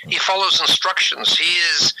power. He follows instructions.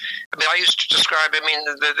 I used to describe, the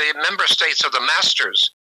member states are the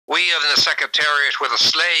masters. We in the Secretariat were the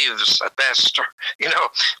slaves at best.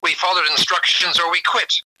 We followed instructions or we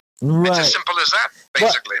quit. Right. It's as simple as that,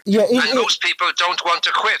 basically. And most people don't want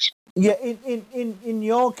to quit. Yeah, in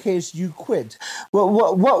your case, you quit. Well,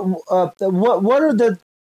 what are the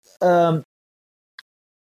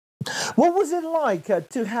what was it like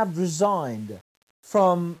to have resigned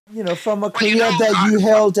from a career that you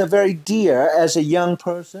held very dear as a young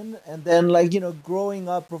person, and then growing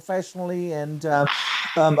up professionally and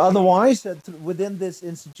otherwise within this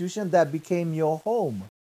institution that became your home?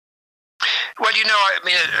 Well, I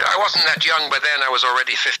mean, I wasn't that young by then. I was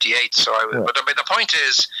already 58. So, but I mean, the point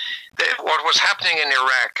is that what was happening in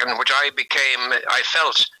Iraq, and which I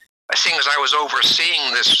felt, seeing as I was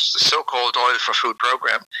overseeing this so-called oil for food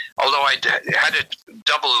program, although I had it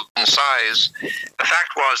double in size, the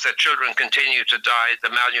fact was that children continued to die, the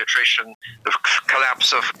malnutrition, the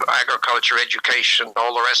collapse of agriculture, education,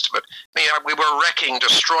 all the rest of it. I mean, we were wrecking,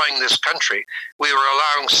 destroying this country. We were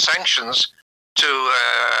allowing sanctions to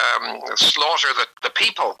slaughter the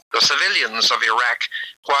people, the civilians of Iraq,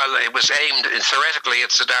 while it was aimed theoretically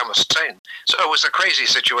at Saddam Hussein. So it was a crazy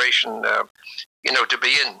situation, to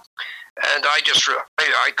be in. And I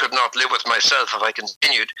could not live with myself if I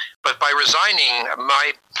continued. But by resigning,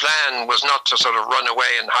 my plan was not to sort of run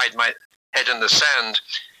away and hide my head in the sand.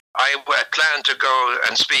 I planned to go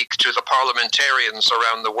and speak to the parliamentarians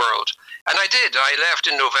around the world. And I did. I left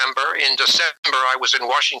in November. In December, I was in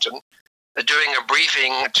Washington doing a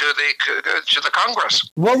briefing to the Congress.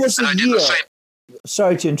 What was the year?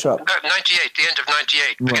 Sorry to interrupt. 98, the end of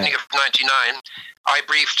 98, beginning of 99. I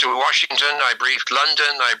briefed to Washington, I briefed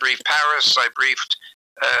London, I briefed Paris, I briefed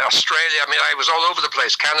Australia. I mean, I was all over the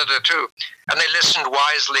place, Canada too. And they listened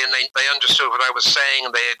wisely, and they understood what I was saying,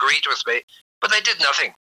 and they agreed with me. But they did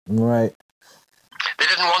nothing. Right. They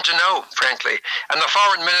didn't want to know, frankly. And the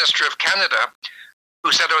Foreign Minister of Canada,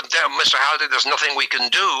 who said, Mr. Halliday, there's nothing we can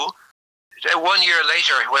do, 1 year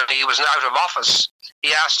later, when he was out of office,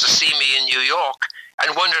 he asked to see me in New York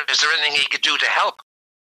and wondered, is there anything he could do to help?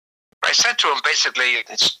 I said to him, basically, I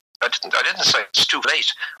didn't say it's too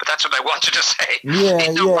late, but that's what I wanted to say. Yeah,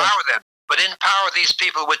 He'd no power then. But in power, these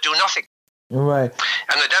people would do nothing. Right.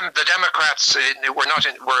 And the Democrats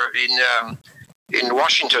were in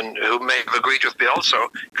Washington, who may have agreed with me also,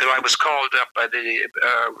 because I was called up by the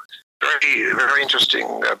very, very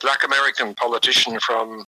interesting black American politician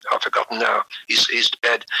from, I've forgotten now, he's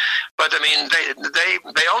dead. But I mean,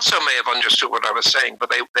 they also may have understood what I was saying, but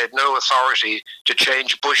they had no authority to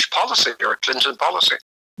change Bush policy or Clinton policy.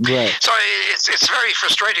 Right. So it's very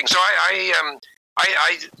frustrating. So I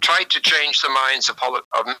tried to change the minds of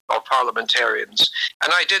parliamentarians,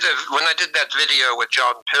 and when I did that video with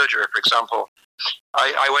John Pilger, for example.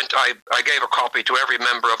 I gave a copy to every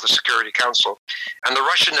member of the Security Council, and the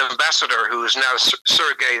Russian ambassador, who is now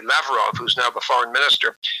Sergei Lavrov, who's now the foreign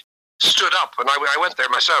minister, stood up, and I went there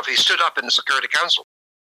myself. He stood up in the Security Council.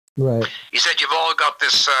 Right. He said, "You've all got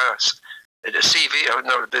this this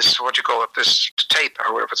tape,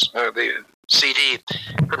 or whatever it's the CD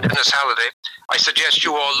from Dennis Halliday. I suggest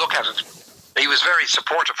you all look at it." He was very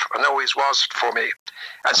supportive, and always was for me,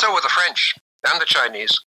 and so were the French and the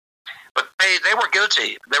Chinese. But they were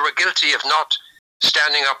guilty. They were guilty of not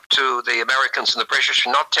standing up to the Americans and the British,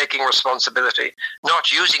 not taking responsibility,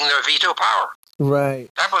 not using their veto power. Right.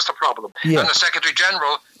 That was the problem. Yeah. And the Secretary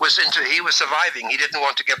General he was surviving. He didn't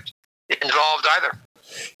want to get involved either.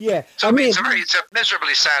 Yeah. So it's a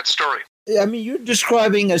miserably sad story. I mean, you're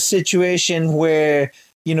describing a situation where,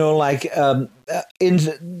 in the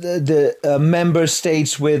member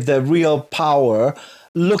states with the real power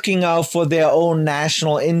looking out for their own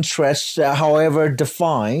national interests, however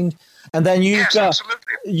defined, and then you've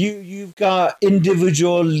got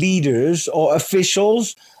individual leaders or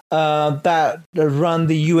officials that run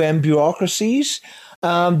the UN bureaucracies.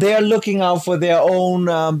 They're looking out for their own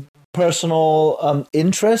personal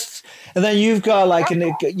interests, and then you've got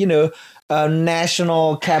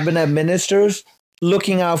national cabinet ministers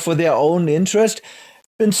looking out for their own interest.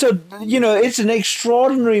 And so, it's an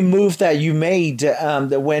extraordinary move that you made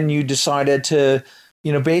when you decided to,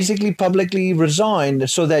 basically publicly resign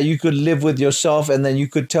so that you could live with yourself, and then you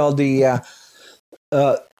could tell the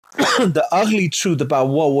the ugly truth about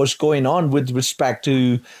what was going on with respect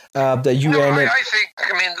to the UN. No, I think,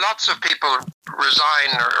 lots of people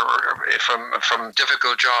resign from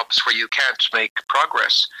difficult jobs where you can't make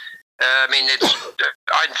progress. In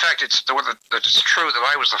fact, it's true that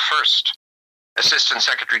I was the first Assistant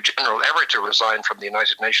Secretary General ever to resign from the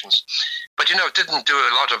United Nations, but it didn't do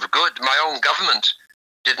a lot of good. My own government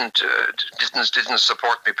didn't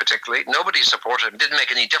support me particularly. Nobody supported me. Didn't make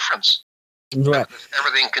any difference. Right.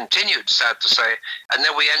 Everything continued, sad to say, and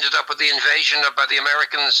then we ended up with the invasion by the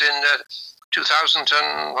Americans in 2000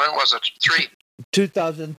 and when was it?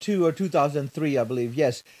 2002 or 2003, I believe.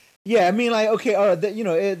 Yes. Yeah, okay, all right.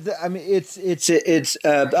 It's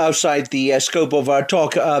outside the scope of our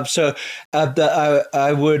talk. I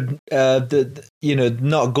would,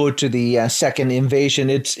 not go to the second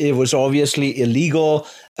invasion. It was obviously illegal.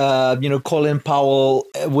 Colin Powell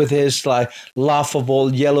with his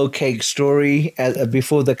laughable yellow cake story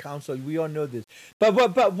before the council. We all know this. But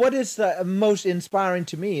what is most inspiring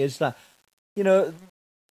to me is that,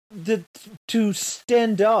 to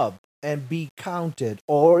stand up and be counted,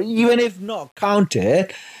 or even if not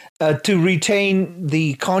counted, to retain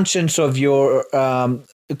the conscience of your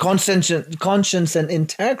conscience and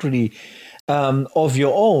integrity of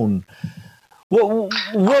your own. What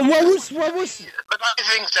was? But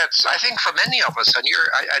I think for many of us, and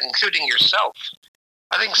including yourself,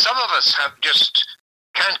 I think some of us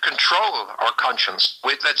can't control our conscience.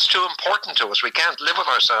 That's too important to us. We can't live with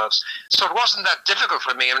ourselves. So it wasn't that difficult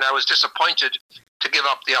for me. I mean, I was disappointed to give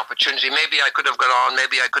up the opportunity. Maybe I could have gone on.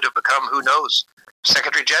 Maybe I could have become, who knows,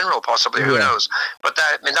 Secretary General, possibly. Who knows? But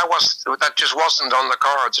that just wasn't on the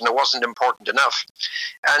cards, and it wasn't important enough.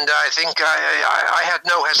 And I think I had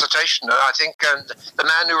no hesitation. I think the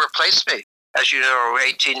man who replaced me, as you know,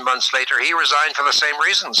 18 months later, he resigned for the same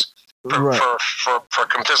reasons. For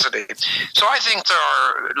complicity. So I think there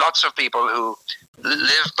are lots of people who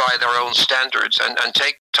live by their own standards and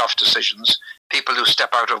take tough decisions. People who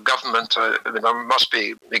step out of government, there must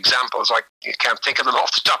be examples. I can't think of them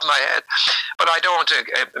off the top of my head, but I don't want to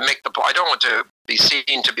I don't want to be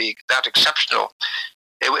seen to be that exceptional.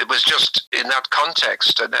 It was just in that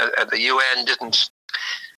context, and the UN didn't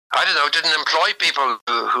employ people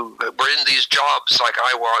who were in these jobs like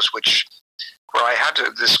I was, where I had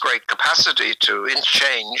this great capacity to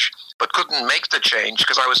change, but couldn't make the change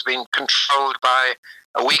because I was being controlled by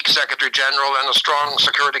a weak Secretary General and a strong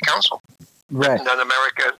Security Council. Right. And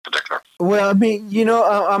America in particular. Well, I mean,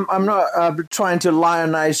 I'm not trying to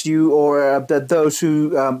lionize you or those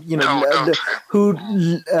who, who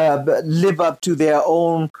live up to their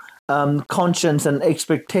own conscience and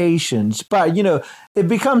expectations. But, it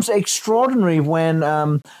becomes extraordinary when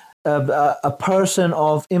a person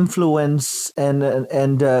of influence and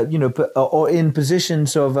or in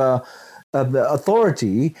positions of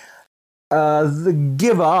authority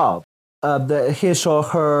give up his or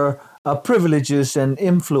her privileges and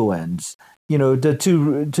influence, to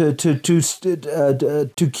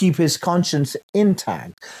keep his conscience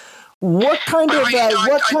intact. What kind of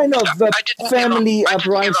family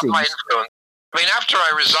uprisings? I mean, after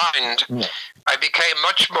I resigned, I became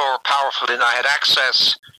much more powerful, and I had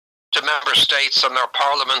access to member states and their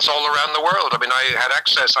parliaments all around the world. I mean, I had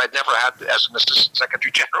access I'd never had as an assistant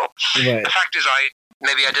secretary general. Right. The fact is,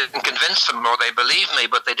 maybe I didn't convince them, or they believed me,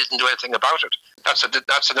 but they didn't do anything about it. That's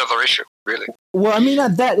another issue, really. Well, I mean,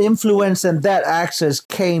 that influence and that access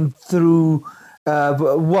came through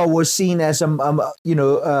what was seen as a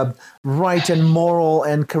right and moral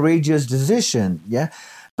and courageous decision. Yeah,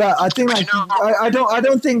 but I think I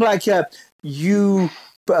don't think you.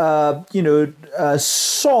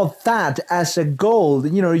 Saw that as a goal.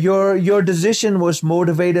 Your decision was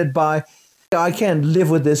motivated by, I can't live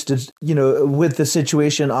with this, with the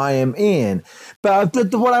situation I am in. But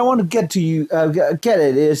what I want to get at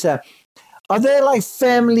is, are there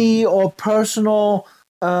family or personal,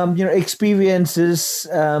 experiences,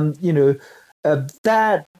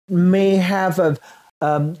 that may have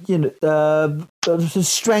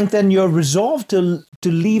strengthen your resolve to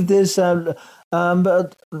leave this.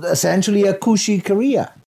 Essentially a cushy career.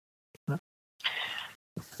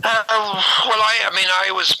 I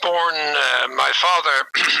was born. My father.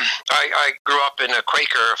 I grew up in a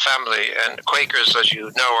Quaker family, and Quakers, as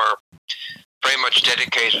you know, are very much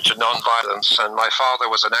dedicated to nonviolence. And my father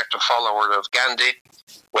was an active follower of Gandhi.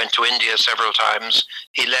 Went to India several times.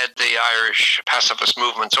 He led the Irish pacifist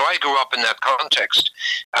movement. So I grew up in that context,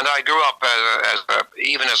 and I grew up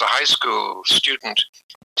even as a high school student,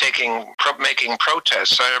 making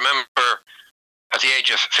protests. I remember at the age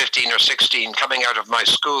of 15 or 16 coming out of my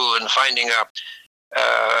school and finding a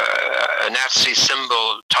Nazi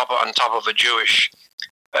symbol on top of a Jewish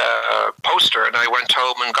poster, and I went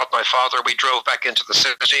home and got my father. We drove back into the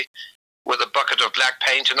city with a bucket of black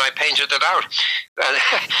paint, and I painted it out.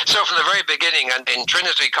 So from the very beginning, and in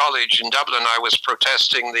Trinity College in Dublin, I was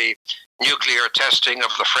protesting the nuclear testing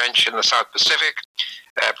of the French in the South Pacific,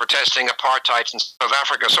 protesting apartheid in South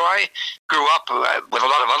Africa. So I grew up with a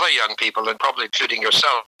lot of other young people, and probably including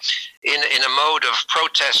yourself, in a mode of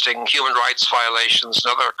protesting human rights violations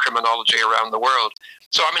and other criminology around the world.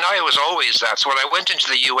 So, I was always that. So when I went into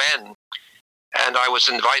the UN and I was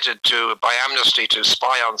invited by Amnesty to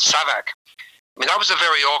spy on SAVAK, that was a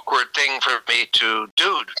very awkward thing for me to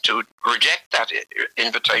do, to reject that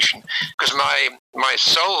invitation, because my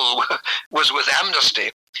soul was with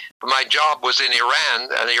Amnesty. My job was in Iran,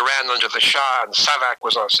 and Iran under the Shah, and SAVAK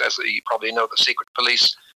was, as you probably know, the secret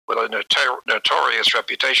police with a notorious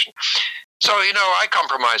reputation. So, I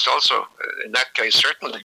compromised also in that case,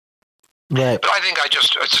 certainly. Right. But I think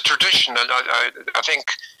it's a tradition, and I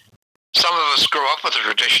think some of us grow up with a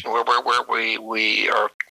tradition where we are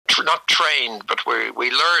not trained, but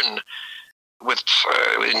we learn with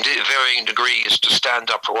in varying degrees to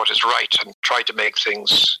stand up for what is right and try to make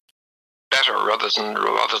things better rather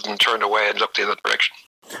than turn away and look the other direction.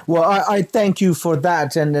 Well, I thank you for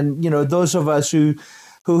that, and those of us who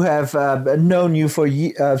have known you for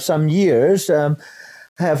some years.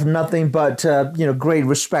 Have nothing but great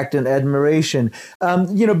respect and admiration.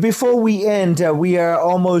 Before we end, we are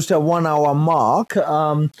almost at 1 hour mark.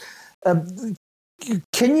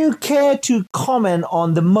 Can you care to comment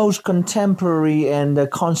on the most contemporary and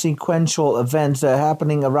consequential events that are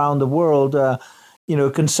happening around the world?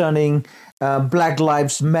 Concerning Black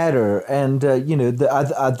Lives Matter, and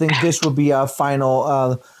I think this will be our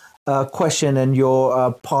final question and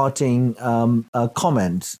your parting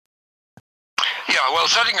comments. Yeah, well,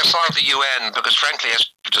 setting aside the UN, because frankly, as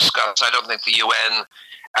we discussed, I don't think the UN,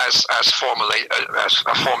 as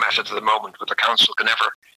formatted at the moment with the Council, can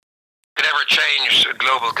ever change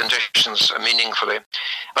global conditions meaningfully.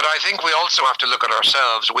 But I think we also have to look at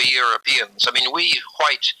ourselves, we Europeans. I mean, we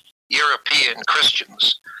white European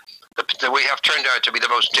Christians, we have turned out to be the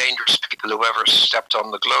most dangerous people who ever stepped on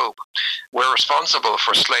the globe. We're responsible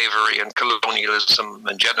for slavery and colonialism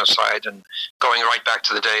and genocide, and going right back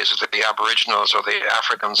to the days of the Aboriginals or the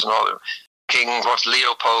Africans and all. King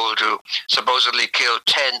Leopold, who supposedly killed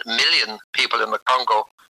 10 million people in the Congo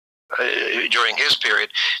during his period.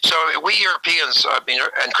 So we Europeans,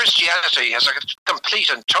 and Christianity has a complete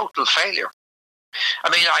and total failure. I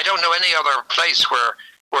mean, I don't know any other place where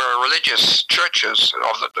religious churches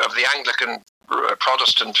of the Anglican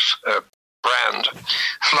Protestant brand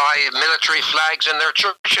fly military flags in their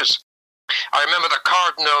churches. I remember the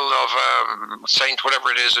Cardinal of Saint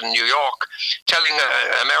whatever it is in New York telling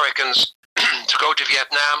Americans to go to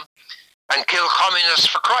Vietnam and kill communists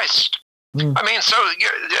for Christ. I mean, so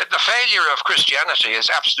the failure of Christianity is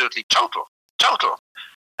absolutely total.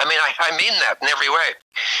 I mean, I mean that in every way.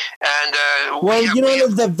 And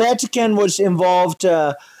the Vatican was involved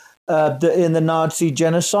in the Nazi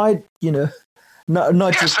genocide.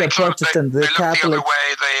 Not just the Protestant, the Catholic. The other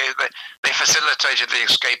way. They facilitated the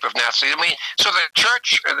escape of Nazis. I mean, so the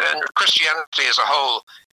Church and Christianity as a whole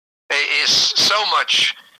is so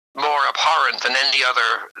much more abhorrent than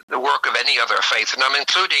the work of any other faith, and I'm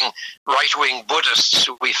including right-wing Buddhists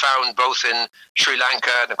who we found both in Sri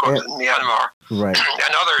Lanka and of course in Myanmar, right,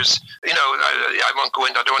 and others. I won't go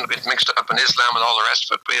into. I don't want to get mixed up in Islam and all the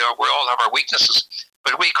rest of it. We all have our weaknesses,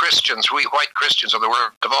 but we Christians, we white Christians, are the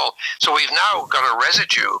worst of all. So we've now got a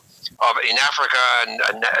residue of in Africa,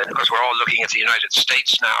 and of course we're all looking at the United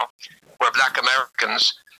States now, where Black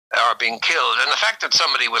Americans are being killed. And the fact that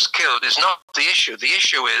somebody was killed is not the issue. The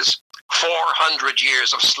issue is 400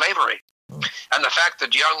 years of slavery. And the fact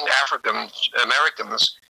that young African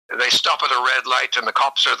Americans, they stop at a red light and the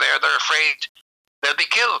cops are there, they're afraid they'll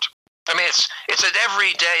be killed. I mean, it's an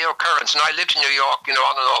everyday occurrence. And I lived in New York, on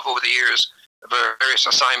and off over the years, for various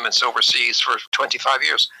assignments overseas for 25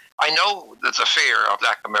 years. I know the fear of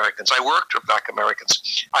Black Americans. I worked with Black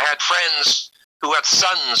Americans. I had friends who had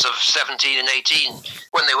sons of 17 and 18.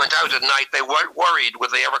 When they went out at night, they weren't worried would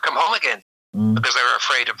they ever come home again because they were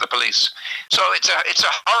afraid of the police. So it's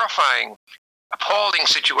a horrifying, appalling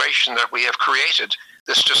situation that we have created,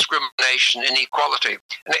 this discrimination, inequality.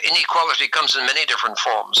 And inequality comes in many different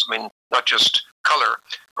forms. I mean, not just color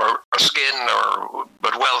or skin,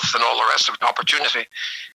 but wealth and all the rest of it, opportunity.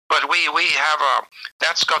 But we have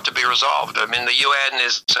that's got to be resolved. I mean, the UN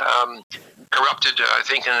is corrupted, I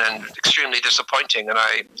think, and extremely disappointing. And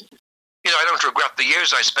I don't regret the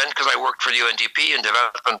years I spent because I worked for UNDP in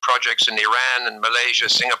development projects in Iran and Malaysia,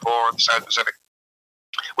 Singapore, the South Pacific.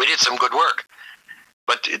 We did some good work.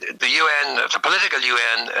 But the UN, the political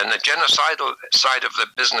UN, and the genocidal side of the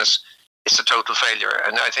business, it's a total failure.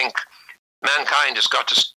 And I think mankind has got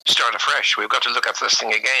to start afresh. We've got to look at this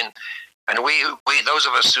thing again. And we those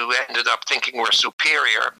of us who ended up thinking we're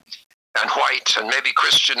superior and white and maybe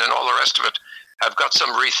Christian and all the rest of it have got some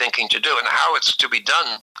rethinking to do. And how it's to be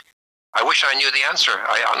done, I wish I knew the answer.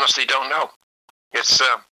 I honestly don't know. It's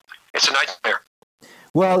a nightmare.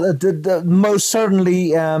 Well, the most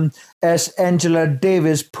certainly, as Angela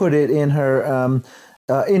Davis put it in her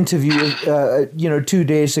interview, 2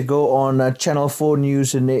 days ago on Channel 4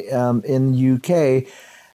 News in UK,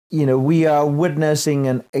 we are witnessing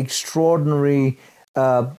an extraordinary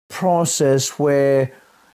process where,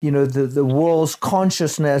 the world's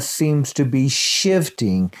consciousness seems to be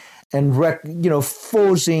shifting and,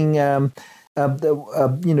 forcing,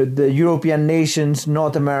 the European nations,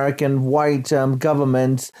 North American white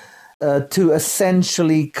governments to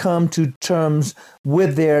essentially come to terms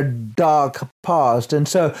with their dark past. And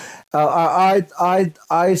so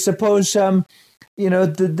I suppose,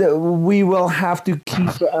 we will have to keep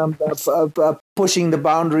pushing the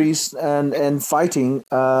boundaries and fighting.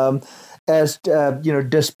 As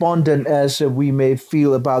despondent as we may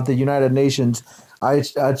feel about the United Nations, I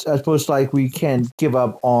suppose like we can't give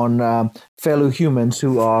up on fellow humans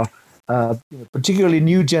who are particularly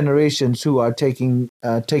new generations who are taking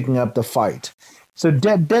up the fight. So,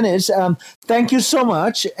 Dennis, thank you so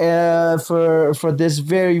much for this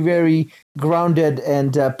very, very grounded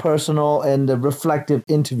and personal and reflective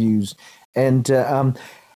interviews. And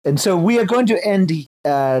and so we are going to end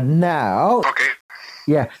now. Okay.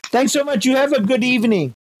 Yeah. Thanks so much. You have a good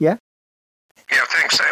evening. Yeah. Yeah, thanks, Sam.